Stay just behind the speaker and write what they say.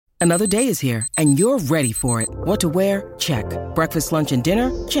Another day is here, and you're ready for it. What to wear? Check. Breakfast, lunch, and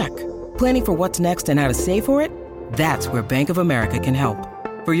dinner? Check. Planning for what's next and how to save for it? That's where Bank of America can help.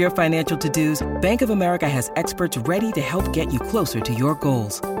 For your financial to-dos, Bank of America has experts ready to help get you closer to your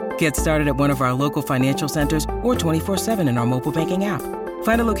goals. Get started at one of our local financial centers or 24/7 in our mobile banking app.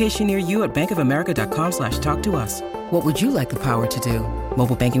 Find a location near you at bankofamerica.com/talktous. What would you like the power to do?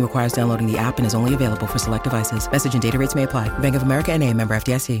 Mobile banking requires downloading the app and is only available for select devices. Message and data rates may apply. Bank of America N.A., member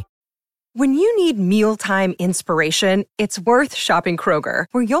FDIC. When you need mealtime inspiration, it's worth shopping Kroger,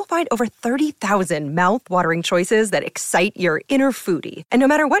 where you'll find over 30,000 mouth-watering choices that excite your inner foodie. And no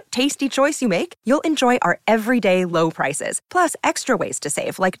matter what tasty choice you make, you'll enjoy our everyday low prices, plus extra ways to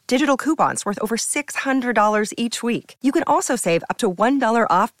save, like digital coupons worth over $600 each week. You can also save up to $1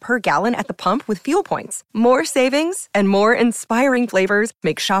 off per gallon at the pump with fuel points. More savings and more inspiring flavors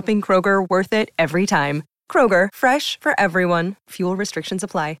make shopping Kroger worth it every time. Kroger, fresh for everyone. Fuel restrictions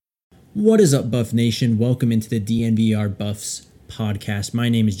apply. What is up, Buff Nation? Welcome into the DNVR Buffs podcast. My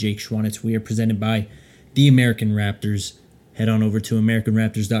name is Jake Schwanitz. We are presented by the American Raptors. Head on over to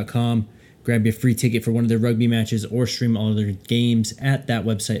AmericanRaptors.com, grab your free ticket for one of their rugby matches, or stream all of their games at that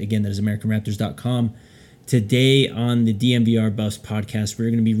website. Again, that is AmericanRaptors.com. Today on the DNVR Buffs podcast,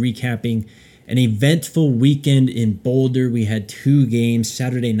 we're going to be recapping an eventful weekend in Boulder. We had two games.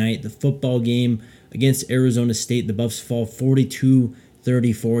 Saturday night, the football game against Arizona State. The Buffs fall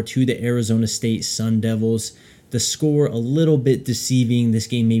 42-34 to the Arizona State Sun Devils. The score a little bit deceiving. This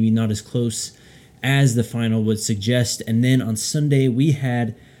game maybe not as close as the final would suggest. And then on Sunday, we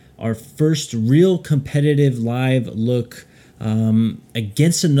had our first real competitive live look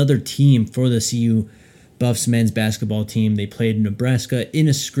against another team for the CU Buffs men's basketball team. They played Nebraska in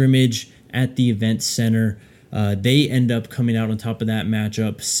a scrimmage at the event center. They end up coming out on top of that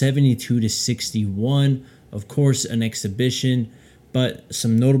matchup 72-61. Of course, an exhibition, but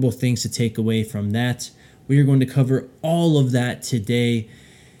some notable things to take away from that. We are going to cover all of that today.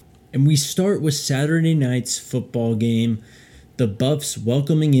 And we start with Saturday night's football game. The Buffs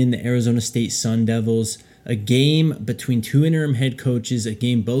welcoming in the Arizona State Sun Devils. A game between two interim head coaches. A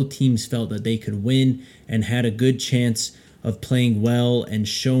game both teams felt that they could win and had a good chance of playing well and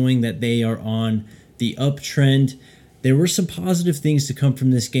showing that they are on the uptrend. There were some positive things to come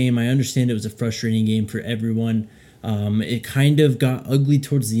from this game. I understand it was a frustrating game for everyone. It kind of got ugly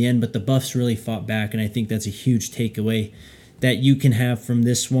towards the end, but the Buffs really fought back, and I think that's a huge takeaway that you can have from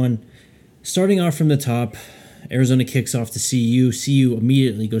this one. Starting off from the top, Arizona kicks off to CU. CU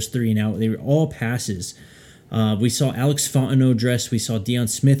immediately goes 3-and-out. They were all passes. We saw Alex Fontenot dressed. We saw Deion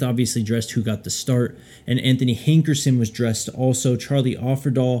Smith obviously dressed, who got the start, and Anthony Hankerson was dressed also. Charlie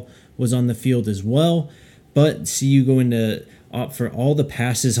Offerdahl was on the field as well, but CU going to opt for all the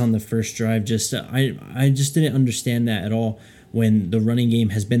passes on the first drive. I just didn't understand that at all when the running game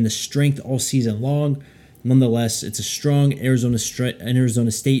has been the strength all season long. Nonetheless, it's a strong Arizona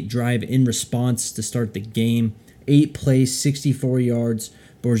State drive in response to start the game. 8 plays, 64 yards.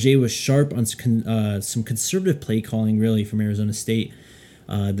 Bourget was sharp on some conservative play calling, really, from Arizona State.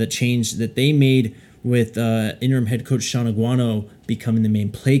 The change that they made with interim head coach Sean Aguano becoming the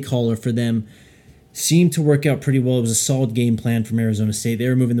main play caller for them seemed to work out pretty well. It was a solid game plan from Arizona State. They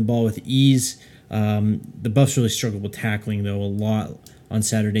were moving the ball with ease. The Buffs really struggled with tackling, though, a lot on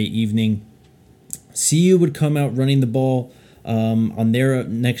Saturday evening. CU would come out running the ball on their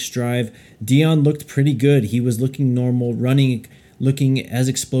next drive. Deion looked pretty good. He was looking normal, looking as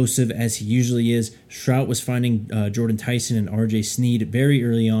explosive as he usually is. Shrout was finding Jordan Tyson and RJ Sneed very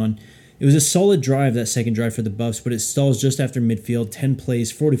early on. It was a solid drive, that second drive for the Buffs, but it stalls just after midfield. 10 plays,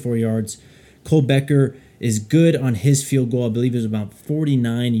 44 yards. Cole Becker is good on his field goal. I believe it was about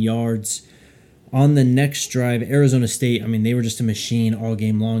 49 yards. On the next drive, Arizona State, they were just a machine all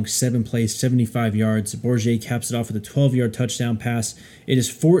game long. 7 plays, 75 yards. Bourget caps it off with a 12-yard touchdown pass. It is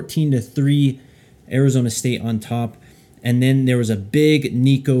 14-3, Arizona State on top. And then there was a big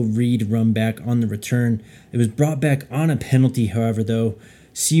Nico Reed run back on the return. It was brought back on a penalty, however, though.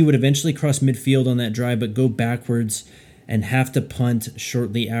 CU would eventually cross midfield on that drive, but go backwards and have to punt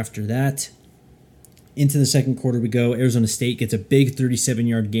shortly after that. Into the second quarter we go. Arizona State gets a big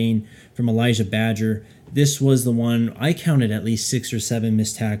 37-yard gain from Elijah Badger. This was the one, I counted at least 6 or 7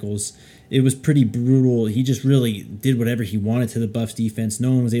 missed tackles. It was pretty brutal. He just really did whatever he wanted to the Buffs defense.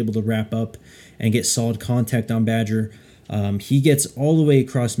 No one was able to wrap up and get solid contact on Badger. He gets all the way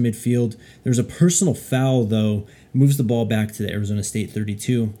across midfield. There's a personal foul, though. Moves the ball back to the Arizona State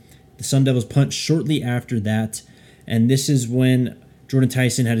 32. The Sun Devils punt shortly after that. And this is when Jordan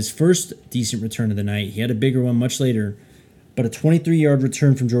Tyson had his first decent return of the night. He had a bigger one much later, but a 23-yard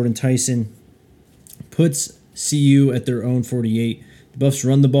return from Jordan Tyson puts CU at their own 48 The Buffs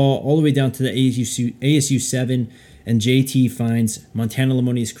run the ball all the way down to the ASU 7, and JT finds Montana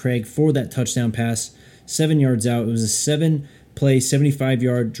Lamonius Craig for that touchdown pass, 7 yards out. It was a 7-play,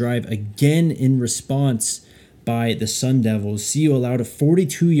 75-yard drive again in response by the Sun Devils. CU allowed a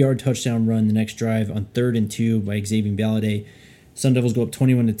 42-yard touchdown run the next drive on 3rd and 2 by Xavier Valladay. Sun Devils go up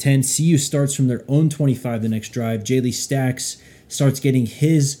 21-10. CU starts from their own 25 the next drive. Jaylee Stacks starts getting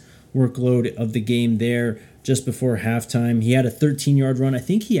his workload of the game there just before halftime. He had a 13-yard run. I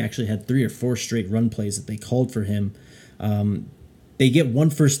think he actually had 3 or 4 straight run plays that they called for him. They get 1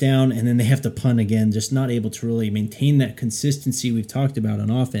 first down, and then they have to punt again, just not able to really maintain that consistency we've talked about on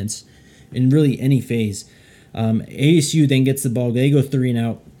offense in really any phase. ASU then gets the ball. They go 3 and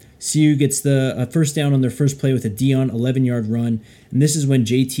out. CU gets the first down on their first play with a Dion 11-yard run. And this is when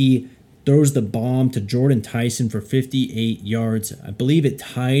JT throws the bomb to Jordan Tyson for 58 yards. I believe it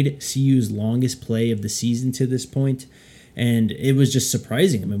tied CU's longest play of the season to this point. And it was just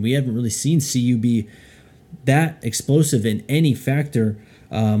surprising. I mean, we haven't really seen CU be that explosive in any factor.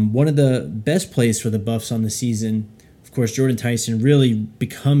 One of the best plays for the Buffs on the season, of course, Jordan Tyson really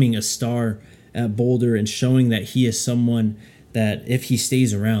becoming a star at Boulder and showing that he is someone that if he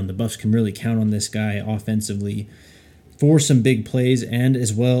stays around, the Buffs can really count on this guy offensively for some big plays, and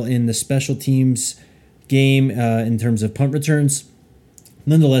as well in the special teams game in terms of punt returns.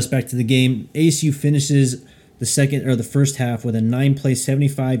 Nonetheless, back to the game, ASU finishes the first half with a 9-play,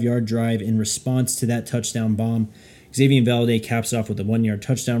 75-yard drive in response to that touchdown bomb. Xavier Valladay caps off with a 1-yard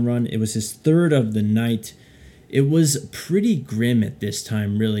touchdown run. It was his 3rd of the night. It was pretty grim at this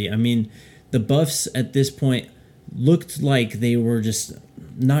time, really. I mean, the Buffs at this point looked like they were just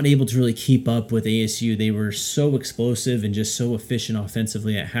not able to really keep up with ASU. They were so explosive and just so efficient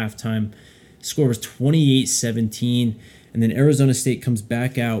offensively at halftime. The score was 28-17, and then Arizona State comes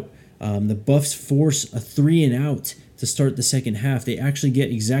back out. The Buffs force a 3 and out to start the second half. They actually get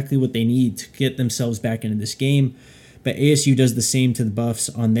exactly what they need to get themselves back into this game, but ASU does the same to the Buffs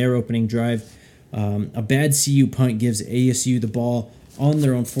on their opening drive. A bad CU punt gives ASU the ball on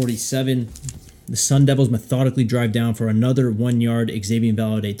their own 47. The Sun Devils methodically drive down for another 1-yard Xavier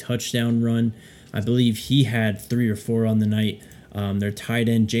Valladay touchdown run. I believe he had 3 or 4 on the night. Their tight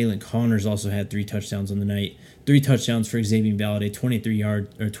end, Jalen Connors, also had 3 touchdowns on the night. 3 touchdowns for Xavier Valladay,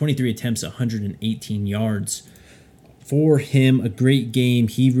 23 attempts, 118 yards. For him, a great game.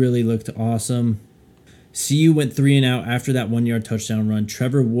 He really looked awesome. CU went 3 and out after that 1-yard touchdown run.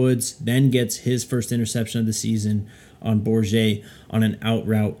 Trevor Woods then gets his first interception of the season on Bourget on an out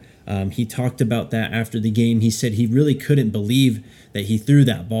route. He talked about that after the game. He said he really couldn't believe that he threw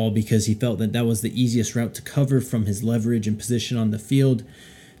that ball because he felt that that was the easiest route to cover from his leverage and position on the field.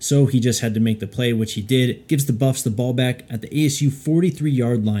 So he just had to make the play, which he did. Gives the Buffs the ball back at the ASU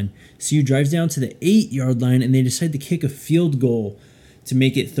 43-yard line. CU drives down to the 8-yard line, and they decide to kick a field goal to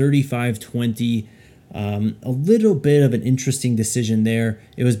make it 35-20. A little bit of an interesting decision there.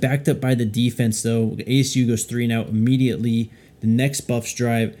 It was backed up by the defense, though. ASU goes 3 and out immediately. The next Buffs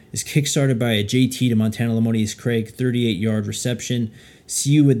drive is kickstarted by a JT to Montana Lamonius Craig, 38-yard reception.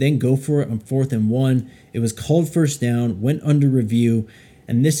 CU would then go for it on 4th and 1. It was called first down, went under review,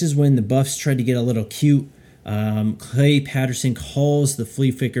 and this is when the Buffs tried to get a little cute. Clay Patterson calls the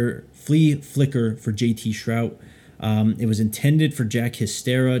flea flicker for JT Shrout. It was intended for Jack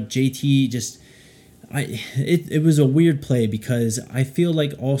Hystera. JT just... It was a weird play because I feel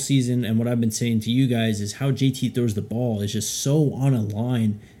like all season, and what I've been saying to you guys, is how JT throws the ball is just so on a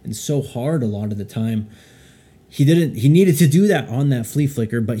line and so hard a lot of the time. He needed to do that on that flea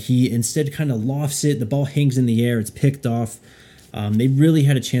flicker, but he instead kind of lofts it. The ball hangs in the air. It's picked off. They really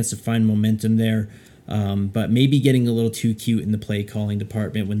had a chance to find momentum there, but maybe getting a little too cute in the play calling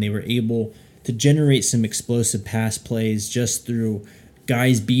department when they were able to generate some explosive pass plays just through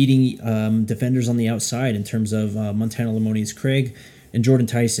guys beating defenders on the outside in terms of Montana Lamonius Craig and Jordan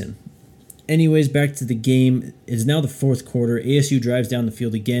Tyson. Anyways, back to the game. It is now the 4th quarter. ASU drives down the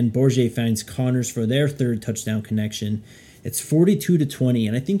field again. Bourget finds Connors for their 3rd touchdown connection. It's 42-20,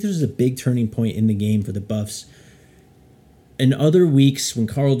 and I think this is a big turning point in the game for the Buffs. In other weeks, when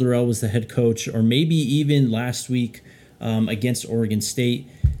Carl Durrell was the head coach, or maybe even last week against Oregon State,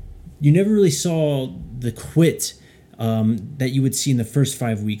 you never really saw the quit that you would see in the first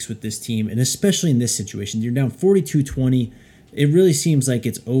 5 weeks with this team, and especially in this situation. You're down 42-20. It really seems like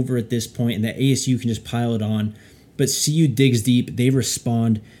it's over at this point and that ASU can just pile it on. But CU digs deep. They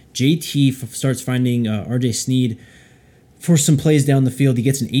respond. JT starts finding RJ Sneed for some plays down the field. He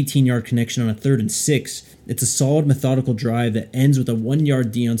gets an 18-yard connection on a 3rd and 6. It's a solid, methodical drive that ends with a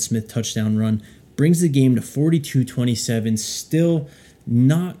 1-yard Deion Smith touchdown run. Brings the game to 42-27. Still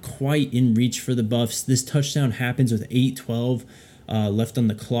not quite in reach for the Buffs. This touchdown happens with 8:12 left on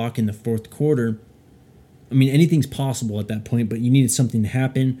the clock in the fourth quarter. I mean, anything's possible at that point, but you needed something to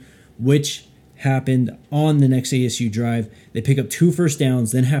happen, which happened on the next ASU drive. They pick up 2 first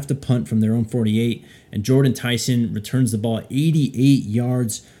downs, then have to punt from their own 48, and Jordan Tyson returns the ball 88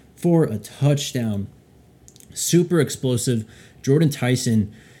 yards for a touchdown. Super explosive. Jordan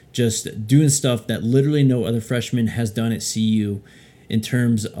Tyson just doing stuff that literally no other freshman has done at CU in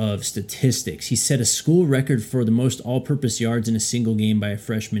terms of statistics. He set a school record for the most all-purpose yards in a single game by a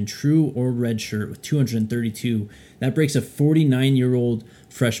freshman, true or redshirt, with 232. That breaks a 49-year-old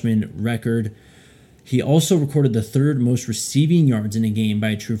freshman record. He also recorded the 3rd most receiving yards in a game by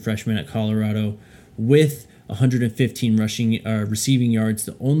a true freshman at Colorado with 115 receiving yards.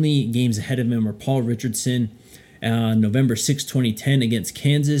 The only games ahead of him were Paul Richardson on November 6, 2010 against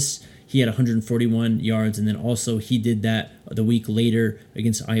Kansas. He had 141 yards, and then also he did that the week later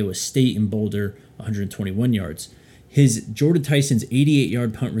against Iowa State in Boulder, 121 yards. His Jordan Tyson's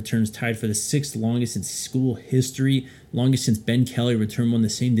 88-yard punt return is tied for the 6th longest in school history, longest since Ben Kelly returned one the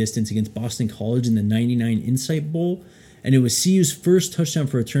same distance against Boston College in the 99 Insight Bowl, and it was CU's first touchdown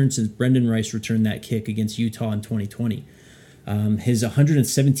for return since Brendan Rice returned that kick against Utah in 2020. His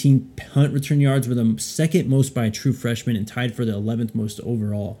 117 punt return yards were the 2nd most by a true freshman and tied for the 11th most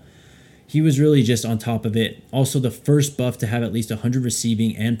overall. He was really just on top of it. Also the first Buff to have at least 100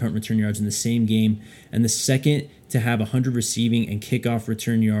 receiving and punt return yards in the same game, and the second to have 100 receiving and kickoff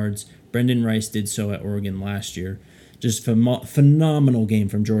return yards. Brendan Rice did so at Oregon last year. Just phenomenal game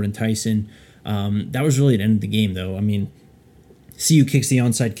from Jordan Tyson. That was really the end of the game, though. I mean, CU kicks the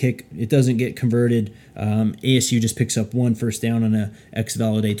onside kick. It doesn't get converted. ASU just picks up 1 first down on a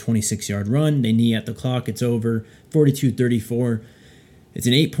ex-Valladay 26-yard run. They knee at the clock. It's over, 42-34. It's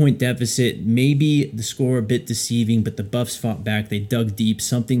an 8-point deficit. Maybe the score a bit deceiving, but the Buffs fought back. They dug deep,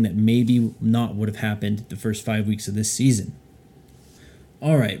 something that maybe not would have happened the first 5 weeks of this season.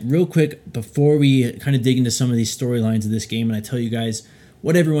 All right, real quick, before we kind of dig into some of these storylines of this game, and I tell you guys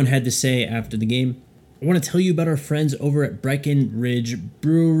what everyone had to say after the game, I want to tell you about our friends over at Breckenridge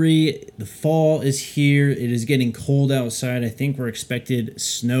Brewery. The fall is here. It is getting cold outside. I think we're expected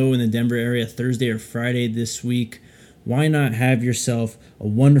snow in the Denver area Thursday or Friday this week. Why not have yourself a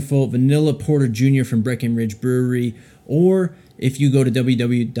wonderful vanilla porter junior from Breckenridge Brewery? Or if you go to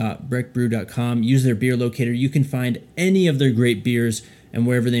www.breckbrew.com, use their beer locator, you can find any of their great beers and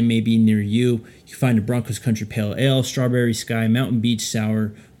wherever they may be near you. You find a Broncos Country Pale Ale, Strawberry Sky, Mountain Beach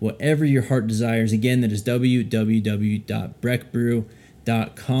Sour, whatever your heart desires. Again, that is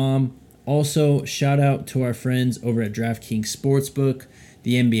www.breckbrew.com. Also, shout out to our friends over at DraftKings Sportsbook.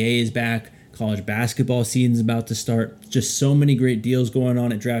 The NBA is back. College basketball season is about to start. Just so many great deals going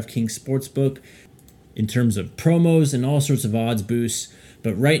on at DraftKings Sportsbook in terms of promos and all sorts of odds boosts.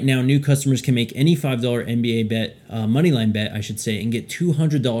 But right now, new customers can make any $5 NBA bet, moneyline bet, I should say, and get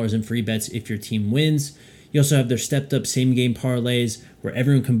 $200 in free bets if your team wins. You also have their stepped-up same-game parlays where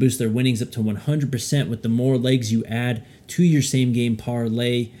everyone can boost their winnings up to 100% with the more legs you add to your same-game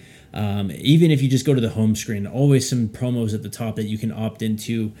parlay. Even if you just go to the home screen, always some promos at the top that you can opt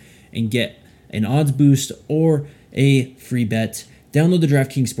into and get an odds boost or a free bet. Download the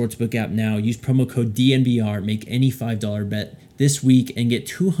DraftKings Sportsbook app now. Use promo code DNVR. Make any $5 bet this week and get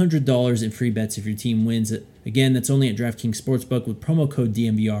 $200 in free bets if your team wins. Again, that's only at DraftKings Sportsbook with promo code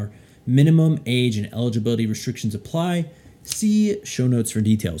DNVR. Minimum age and eligibility restrictions apply. See show notes for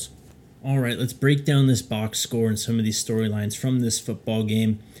details. All right, let's break down this box score and some of these storylines from this football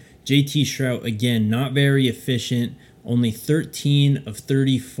game. JT Shrout, again, not very efficient. Only 13 of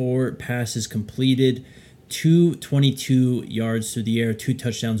 34 passes completed, 222 yards through the air, 2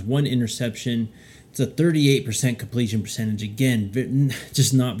 touchdowns, 1 interception. It's a 38% completion percentage. Again,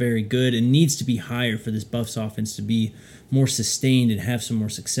 just not very good. It needs to be higher for this Buffs offense to be more sustained and have some more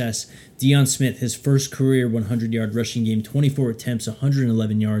success. Deion Smith, his first career 100-yard rushing game, 24 attempts,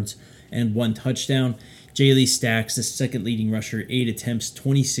 111 yards, and 1 touchdown. Jaylee Stacks, the second leading rusher, 8 attempts,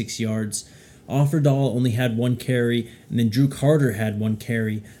 26 yards. Offerdahl only had 1 carry, and then Drew Carter had 1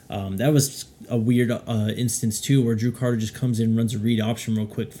 carry. That was a weird instance, too, where Drew Carter just comes in, runs a read option real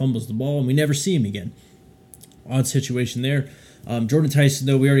quick, fumbles the ball, and we never see him again. Odd situation there. Jordan Tyson,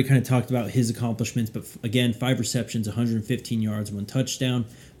 though, we already kind of talked about his accomplishments, but again, 5 receptions, 115 yards, 1 touchdown.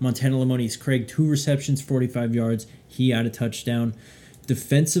 Montana Lamonius Craig, 2 receptions, 45 yards. He had a touchdown.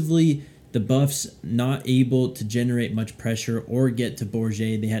 Defensively, the Buffs not able to generate much pressure or get to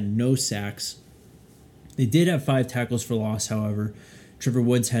Bourget. They had no sacks. They did have 5 tackles for loss, however. Trevor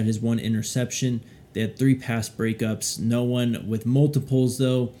Woods had his 1 interception. They had 3 pass breakups. No one with multiples,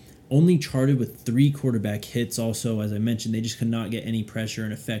 though. only charted with 3 quarterback hits. Also, as I mentioned, they just could not get any pressure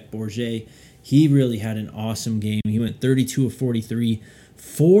and affect Bourget. He really had an awesome game. He went 32 of 43,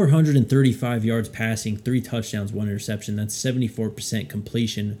 435 yards passing, 3 touchdowns, 1 interception. That's 74%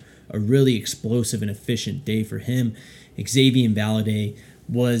 completion. A really explosive and efficient day for him. Xavier Valade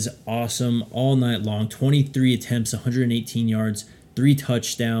was awesome all night long. 23 attempts, 118 yards, 3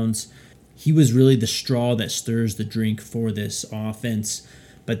 touchdowns. He was really the straw that stirs the drink for this offense.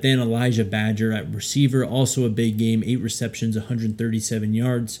 But then Elijah Badger at receiver, also a big game, 8 receptions, 137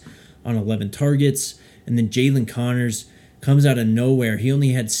 yards on 11 targets. And then Jalen Connors comes out of nowhere. He only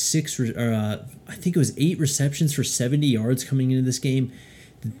had 8 receptions for 70 yards coming into this game.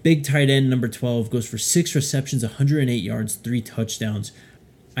 The big tight end, number 12, goes for 6 receptions, 108 yards, 3 touchdowns.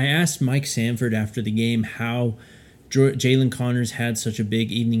 I asked Mike Sanford after the game how Jalen Connors had such a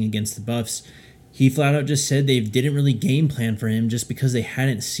big evening against the Buffs. He flat out just said they didn't really game plan for him just because they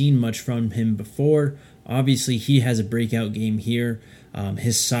hadn't seen much from him before. Obviously, he has a breakout game here.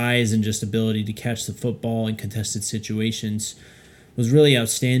 His size and just ability to catch the football in contested situations was really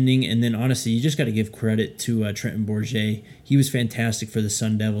outstanding. And then, honestly, you just got to give credit to Trenton Bourget. He was fantastic for the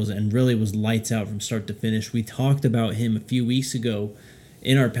Sun Devils and really was lights out from start to finish. We talked about him a few weeks ago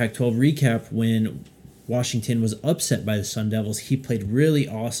in our Pac-12 recap when Washington was upset by the Sun Devils. He played really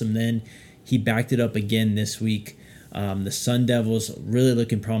awesome then. He backed it up again this week. The Sun Devils really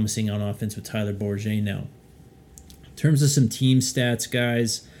looking promising on offense with Tyler Bourget now. In terms of some team stats,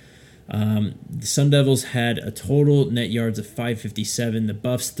 guys, the Sun Devils had a total net yards of 557. The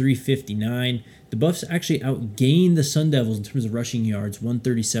Buffs 359. The Buffs actually outgained the Sun Devils in terms of rushing yards,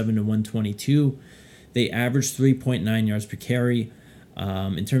 137 to 122. They averaged 3.9 yards per carry.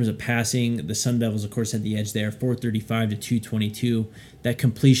 In terms of passing, the Sun Devils, of course, had the edge there, 435 to 222. That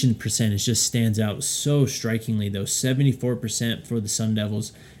completion percentage just stands out so strikingly, though. 74% for the Sun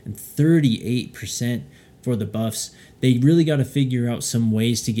Devils and 38% for the Buffs. They really got to figure out some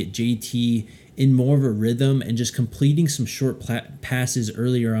ways to get JT in more of a rhythm and just completing some short passes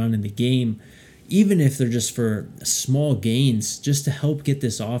earlier on in the game, even if they're just for small gains, just to help get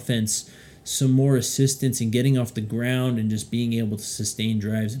this offense some more assistance in getting off the ground and just being able to sustain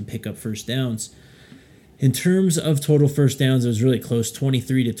drives and pick up first downs. In terms of total first downs, it was really close,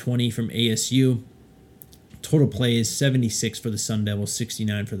 23 to 20 from ASU. Total plays, 76 for the Sun Devils,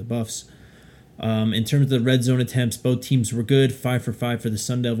 69 for the Buffs. In terms of the red zone attempts, both teams were good, 5 for 5 for the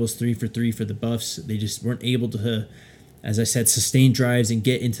Sun Devils, 3 for 3 for the Buffs. They just weren't able to, as I said, sustain drives and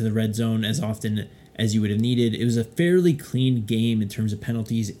get into the red zone as often as you would have needed. It was a fairly clean game in terms of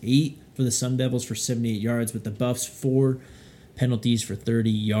penalties, 8 for the Sun Devils for 78 yards, with the Buffs 4 penalties for 30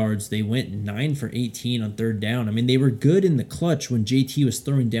 yards. They went 9 for 18 on third down. I mean, they were good in the clutch when JT was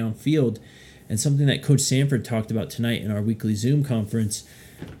throwing downfield. And something that Coach Sanford talked about tonight in our weekly Zoom conference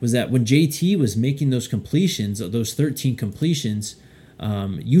was that when JT was making those completions, those 13 completions,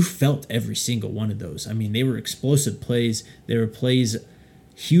 you felt every single one of those. I mean, they were explosive plays. They were plays,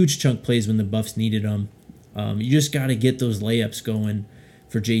 huge chunk plays when the Buffs needed them. You just got to get those layups going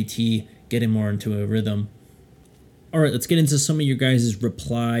for JT, get him more into a rhythm. All right, let's get into some of your guys'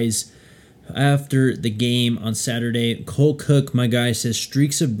 replies after the game on Saturday. Cole Cook, my guy, says,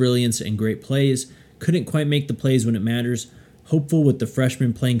 streaks of brilliance and great plays. Couldn't quite make the plays when it matters. Hopeful with the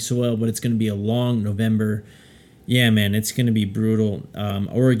freshmen playing so well, but it's going to be a long November. Yeah, man, it's going to be brutal.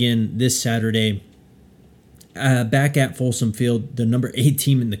 Oregon this Saturday, back at Folsom Field, the number 8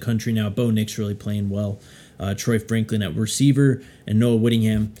 team in the country now. Bo Nix really playing well. Troy Franklin at receiver and Noah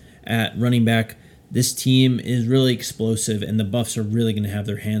Whittingham at running back. This team is really explosive, and the Buffs are really going to have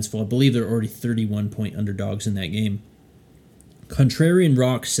their hands full. I believe they're already 31-point underdogs in that game. Contrarian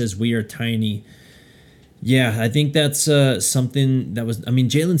Rock says, we are tiny. Yeah, I think that's something that was...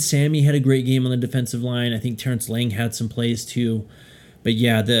 Jalen Sammy had a great game on the defensive line. I think Terrence Lang had some plays too. But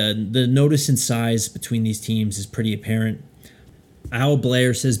yeah, the notice in size between these teams is pretty apparent. Al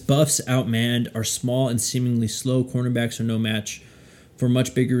Blair says, Buffs outmanned, our small and seemingly slow cornerbacks are no match for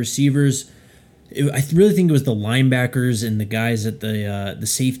much bigger receivers. I really think it was the linebackers and the guys at the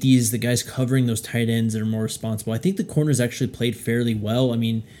safeties, the guys covering those tight ends that are more responsible. I think the corners actually played fairly well. I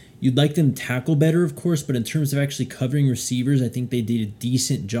mean, you'd like them to tackle better, of course, but in terms of actually covering receivers, I think they did a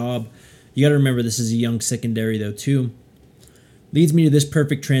decent job. You got to remember this is a young secondary, though, too. Leads me to this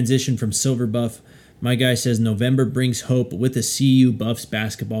perfect transition from Silver Buff. My guy says, November brings hope with a CU Buffs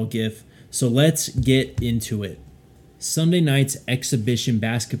basketball gif. So let's get into it. Sunday night's exhibition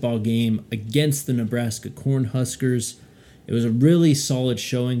basketball game against the Nebraska Cornhuskers. It was a really solid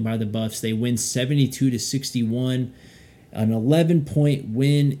showing by the Buffs. They win 72-61, an 11-point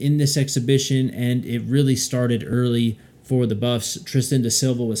win in this exhibition, and it really started early for the Buffs. Tristan da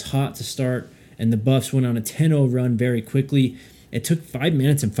Silva was hot to start, and the Buffs went on a 10-0 run very quickly. It took 5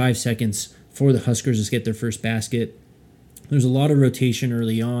 minutes and 5 seconds for the Huskers to get their first basket. There's a lot of rotation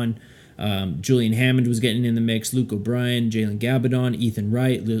early on. Julian Hammond was getting in the mix. Luke O'Brien, Jalen Gabadon, Ethan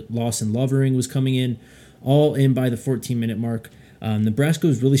Wright, Lawson Lovering was coming in, all in by the 14-minute mark. Nebraska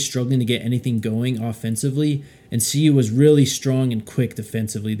was really struggling to get anything going offensively, and CU was really strong and quick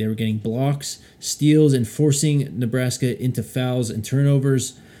defensively. They were getting blocks, steals, and forcing Nebraska into fouls and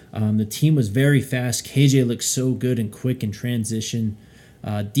turnovers. The team was very fast. KJ looked so good and quick in transition.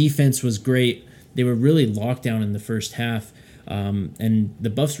 Defense was great. They were really locked down in the first half, and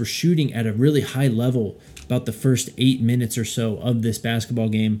the Buffs were shooting at a really high level about the first 8 minutes or so of this basketball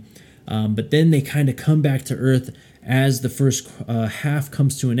game. But then they kind of come back to earth as the first half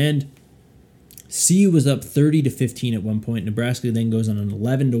comes to an end. CU was up 30-15 at one point. Nebraska then goes on an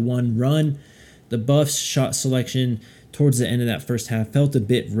 11-1 run. The Buffs' shot selection towards the end of that first half felt a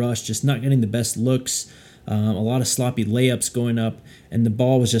bit rushed, just not getting the best looks. A lot of sloppy layups going up, and the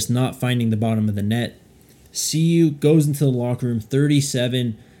ball was just not finding the bottom of the net. CU goes into the locker room,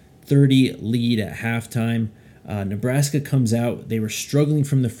 37-30 lead at halftime. Nebraska comes out. They were struggling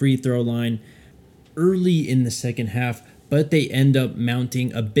from the free throw line early in the second half, but they end up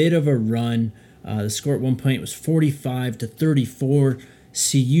mounting a bit of a run. The score at one point was 45-34.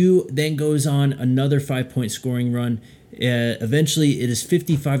 CU then goes on another 5-point scoring run. Eventually, it is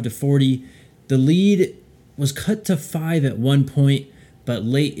 55-40. The lead was cut to 5 at one point, but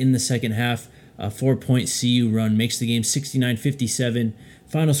late in the second half, a 4-point CU run makes the game 69-57.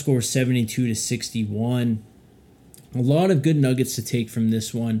 Final score 72-61. A lot of good nuggets to take from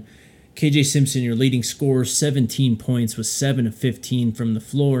this one. KJ Simpson, your leading scorer, 17 points, was 7 of 15 from the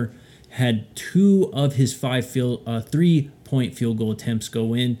floor, had 2 of his 3-point field goal attempts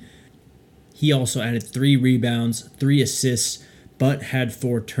go in. He also added 3 rebounds, 3 assists, but had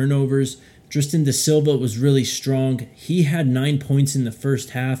 4 turnovers. Tristan da Silva was really strong. He had 9 points in the first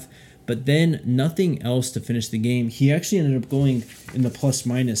half, but then nothing else to finish the game. He actually ended up going in the plus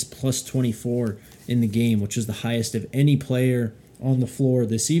 24 in the game, which was the highest of any player on the floor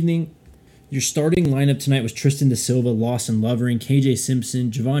this evening. Your starting lineup tonight was Tristan da Silva, Lawson Lovering, KJ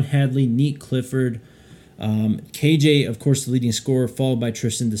Simpson, Javon Hadley, Neat Clifford. KJ, of course, the leading scorer, followed by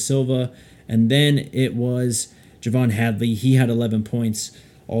Tristan da Silva. And then it was Javon Hadley. He had 11 points.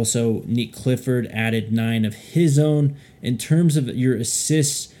 Also, Neat Clifford added 9 of his own. In terms of your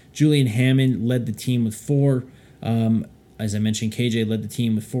assists, Julian Hammond led the team with 4. As I mentioned, KJ led the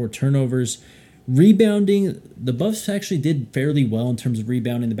team with 4 turnovers. Rebounding, the Buffs actually did fairly well in terms of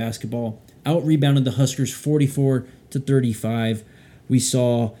rebounding the basketball. Out-rebounded the Huskers 44-35. We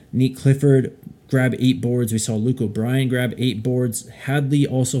saw Neat Clifford grab 8 boards. We saw Luke O'Brien grab 8 boards. Hadley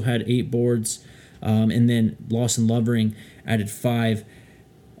also had 8 boards. And then Lawson Lovering added 5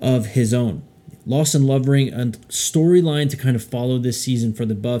 of his own. Lawson Lovering, a storyline to kind of follow this season for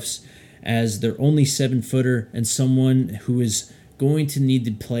the Buffs, as their only 7-footer and someone who is going to need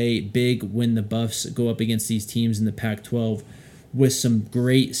to play big when the Buffs go up against these teams in the Pac-12 with some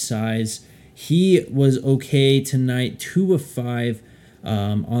great size. He was okay tonight, 2 of 5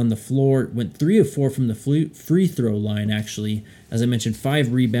 on the floor, went 3 of 4 from the free throw line, actually. As I mentioned,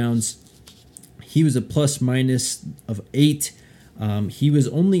 5 rebounds. He was a plus-minus of 8. He was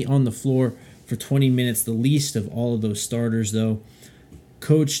only on the floor for 20 minutes, the least of all of those starters, though.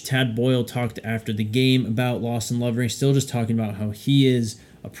 Coach Tad Boyle talked after the game about Lawson Lovering, still just talking about how he is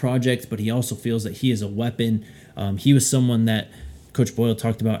a project, but he also feels that he is a weapon. He was someone that Coach Boyle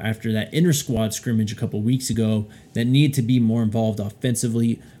talked about after that inter-squad scrimmage a couple weeks ago that needed to be more involved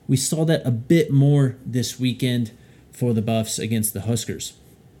offensively. We saw that a bit more this weekend for the Buffs against the Huskers.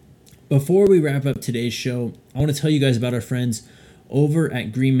 Before we wrap up today's show, I want to tell you guys about our friends over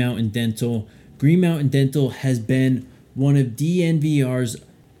at Green Mountain Dental. Green Mountain Dental has been one of DNVR's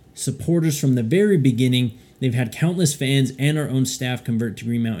supporters from the very beginning. They've had countless fans and our own staff convert to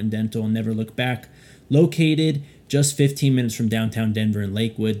Green Mountain Dental and never look back. Located just 15 minutes from downtown Denver and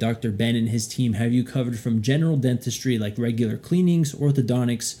Lakewood, Dr. Ben and his team have you covered from general dentistry like regular cleanings,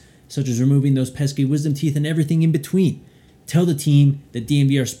 orthodontics, such as removing those pesky wisdom teeth and everything in between. Tell the team that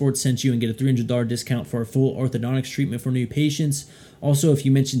DNVR Sports sent you and get a $300 discount for a full orthodontics treatment for new patients. Also, if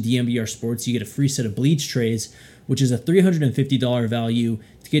you mention DNVR Sports, you get a free set of bleach trays, which is a $350 value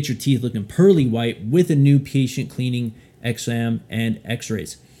to get your teeth looking pearly white with a new patient cleaning, exam, and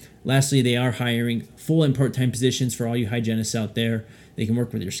x-rays. Lastly, they are hiring full and part-time positions for all you hygienists out there. They can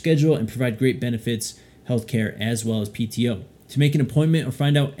work with your schedule and provide great benefits, healthcare, as well as PTO. To make an appointment or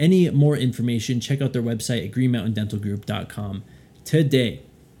find out any more information, check out their website at greenmountaindentalgroup.com today.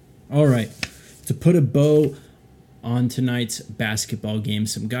 All right, to put a bow on tonight's basketball game.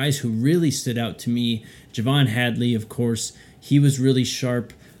 Some guys who really stood out to me. Javon Hadley, of course, he was really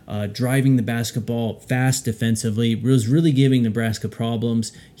sharp, driving the basketball fast defensively, was really giving Nebraska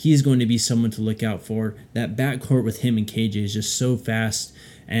problems. He is going to be someone to look out for. That backcourt with him and KJ is just so fast,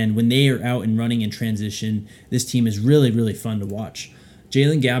 and when they are out and running in transition, this team is really, really fun to watch.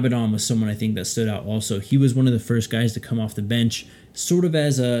 Jalen Gabadon was someone I think that stood out also. He was one of the first guys to come off the bench, sort of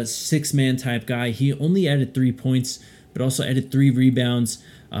as a six-man type guy. He only added 3 points, but also added 3 rebounds.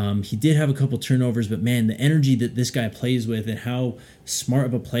 He did have a couple turnovers, but man, the energy that this guy plays with and how smart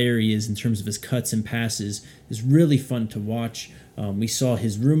of a player he is in terms of his cuts and passes is really fun to watch. We saw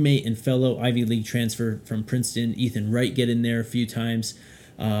his roommate and fellow Ivy League transfer from Princeton, Ethan Wright, get in there a few times.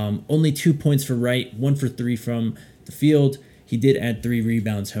 Only 2 points for Wright, 1 for 3 from the field. He did add 3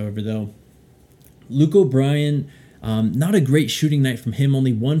 rebounds, however, though. Luke O'Brien, not a great shooting night from him,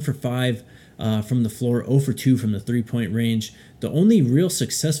 only 1 for 5 from the floor, 0 for 2 from the three-point range. The only real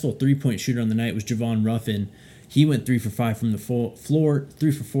successful three-point shooter on the night was Javon Ruffin. He went 3 for 5 from the floor,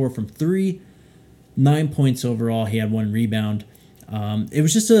 3 for 4 from 3, 9 points overall. He had 1 rebound. It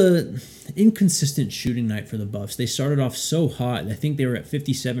was just a inconsistent shooting night for the Buffs. They started off so hot. I think they were at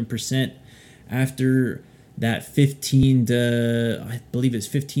 57% after that 15 to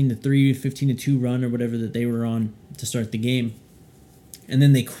 3, 15 to 2 run or whatever that they were on to start the game. And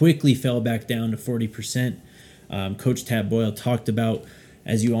then they quickly fell back down to 40%. Coach Tad Boyle talked about,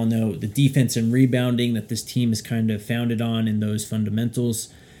 as you all know, the defense and rebounding that this team is kind of founded on in those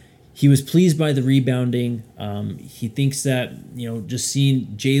fundamentals. He was pleased by the rebounding. He thinks that, just seeing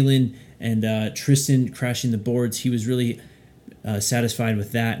Jalen and Tristan crashing the boards, he was really satisfied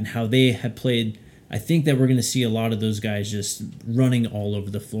with that and how they had played. I think that we're going to see a lot of those guys just running all over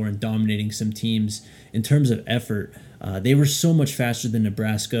the floor and dominating some teams in terms of effort. They were so much faster than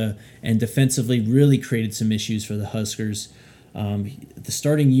Nebraska and defensively really created some issues for the Huskers. The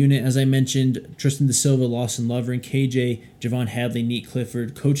starting unit, as I mentioned, Tristan Da Silva, Lawson Lovren, KJ, Javon Hadley, Neat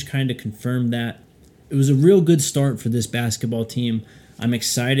Clifford. Coach kind of confirmed that. It was a real good start for this basketball team. I'm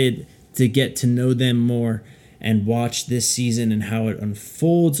excited to get to know them more and watch this season and how it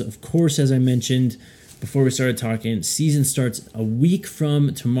unfolds. Of course, as I mentioned before we started talking, season starts a week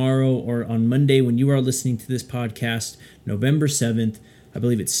from tomorrow or on Monday when you are listening to this podcast, November 7th. I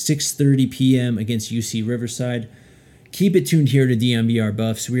believe it's 6:30 p.m. against UC Riverside. Keep it tuned here to DNVR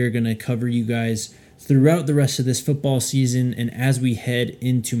Buffs. We are going to cover you guys throughout the rest of this football season and as we head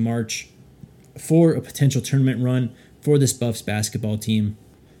into March for a potential tournament run for this Buffs basketball team.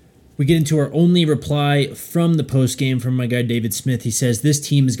 We get into our only reply from the postgame from my guy David Smith. He says, this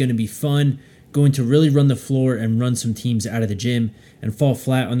team is going to be fun, going to really run the floor and run some teams out of the gym and fall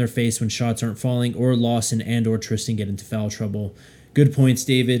flat on their face when shots aren't falling or Lawson and or Tristan get into foul trouble. Good points,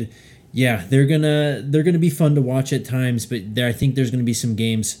 David. Yeah, they're gonna be fun to watch at times, but I think there's going to be some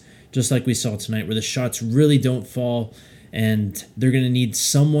games, just like we saw tonight, where the shots really don't fall and they're going to need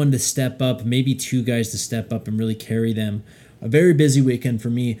someone to step up, maybe 2 guys to step up and really carry them. A very busy weekend for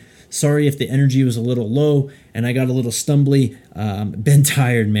me. Sorry if the energy was a little low and I got a little stumbly. Been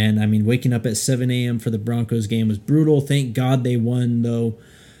tired, man. I mean, waking up at 7 a.m. for the Broncos game was brutal. Thank God they won, though.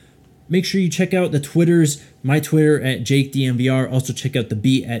 Make sure you check out the Twitters. My Twitter at JakeDMVR. Also check out the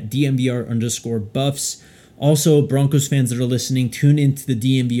beat at DMVR_Buffs. Also, Broncos fans that are listening, tune into the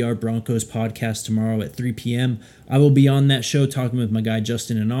DMVR Broncos podcast tomorrow at 3 p.m. I will be on that show talking with my guy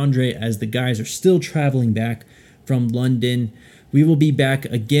Justin and Andre as the guys are still traveling back from London. We will be back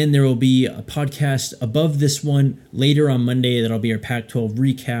again. There will be a podcast above this one later on Monday. That'll be our Pac-12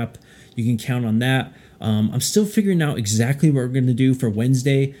 recap. You can count on that. I'm still figuring out exactly what we're going to do for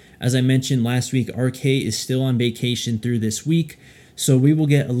Wednesday. As I mentioned last week, RK is still on vacation through this week, so we will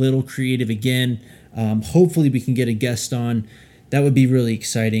get a little creative again. Hopefully we can get a guest on. That would be really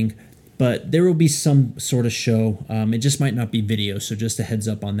exciting, but there will be some sort of show. It just might not be video, so just a heads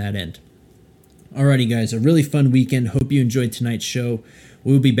up on that end. Alrighty, guys, a really fun weekend. Hope you enjoyed tonight's show.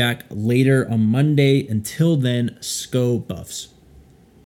 We'll be back later on Monday. Until then, Sko Buffs.